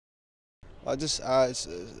I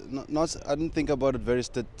didn't think about it very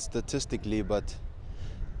statistically, but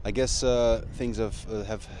I guess things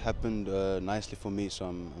have happened nicely for me, so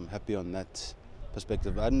I'm happy on that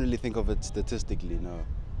perspective. I didn't really think of it statistically, no.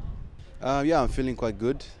 Yeah, I'm feeling quite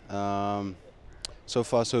good. So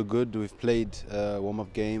far, so good. We've played a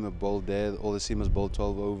warm-up game, a bowl there. All the seamers bowled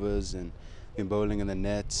 12 overs and been bowling in the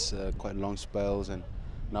nets, quite long spells, and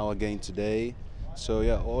now again today. So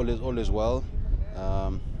yeah, all is well.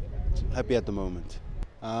 Um, Happy at the moment.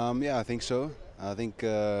 Yeah, I think so. I think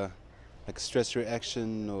like stress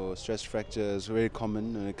reaction or stress fracture is very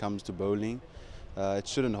common when it comes to bowling. It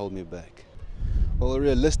shouldn't hold me back. Well,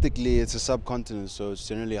 realistically, it's a subcontinent, so it's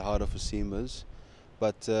generally harder for seamers.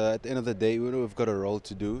 But at the end of the day, we've got a role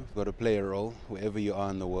to do. We've got to play a role wherever you are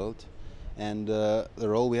in the world. And the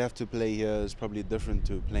role we have to play here is probably different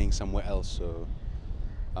to playing somewhere else. So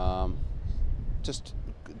um, just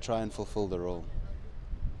try and fulfill the role.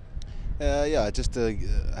 Yeah, just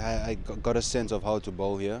I got a sense of how to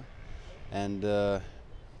bowl here, and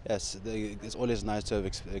yes, it's always nice to have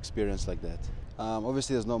experience like that.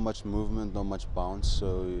 Obviously, there's not much movement, not much bounce,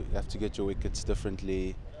 so you have to get your wickets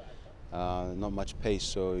differently. Not much pace,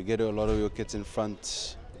 so you get a lot of your wickets in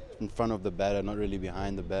front of the batter, not really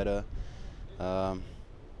behind the batter. Um,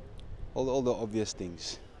 all the obvious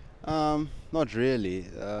things. Not really.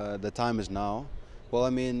 The time is now. Well,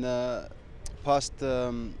 I mean, past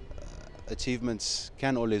achievements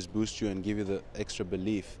can always boost you and give you the extra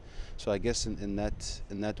belief. So I guess in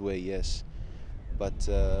that way, yes. But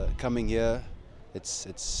coming here,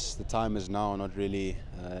 it's the time is now, not really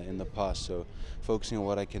in the past. So focusing on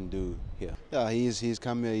what I can do here. Yeah, he's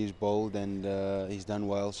come here, he's bold, and he's done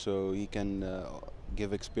well. So he can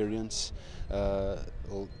give experience,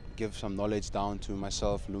 or give some knowledge down to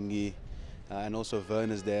myself, Lungi. And also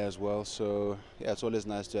Vern is there as well, so yeah, it's always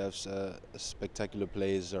nice to have spectacular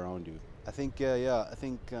players around you. I think yeah,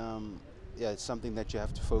 it's something that you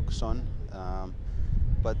have to focus on,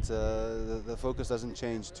 but the focus doesn't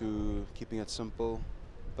change to keeping it simple.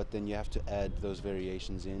 But then you have to add those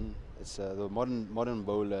variations in. It's the modern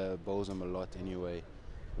bowler bowls them a lot anyway,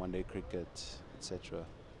 one-day cricket, etc.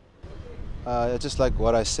 Just like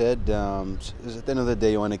what I said, at the end of the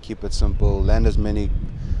day, you want to keep it simple, land as many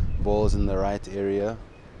balls in the right area,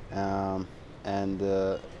 and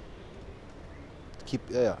keep,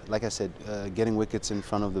 like I said, getting wickets in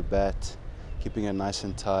front of the bat, keeping it nice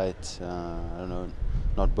and tight. I don't know,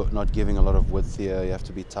 not giving a lot of width here. You have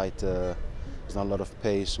to be tighter. There's not a lot of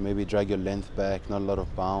pace. Maybe drag your length back. Not a lot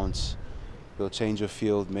of bounce. You'll change your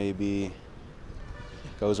field maybe.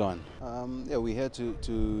 Goes on. Yeah, we're here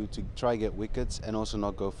to try get wickets and also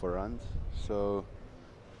not go for runs. So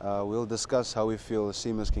we'll discuss how we feel the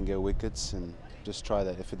seamers can get wickets and just try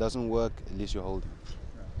that. If it doesn't work, at least you're holding.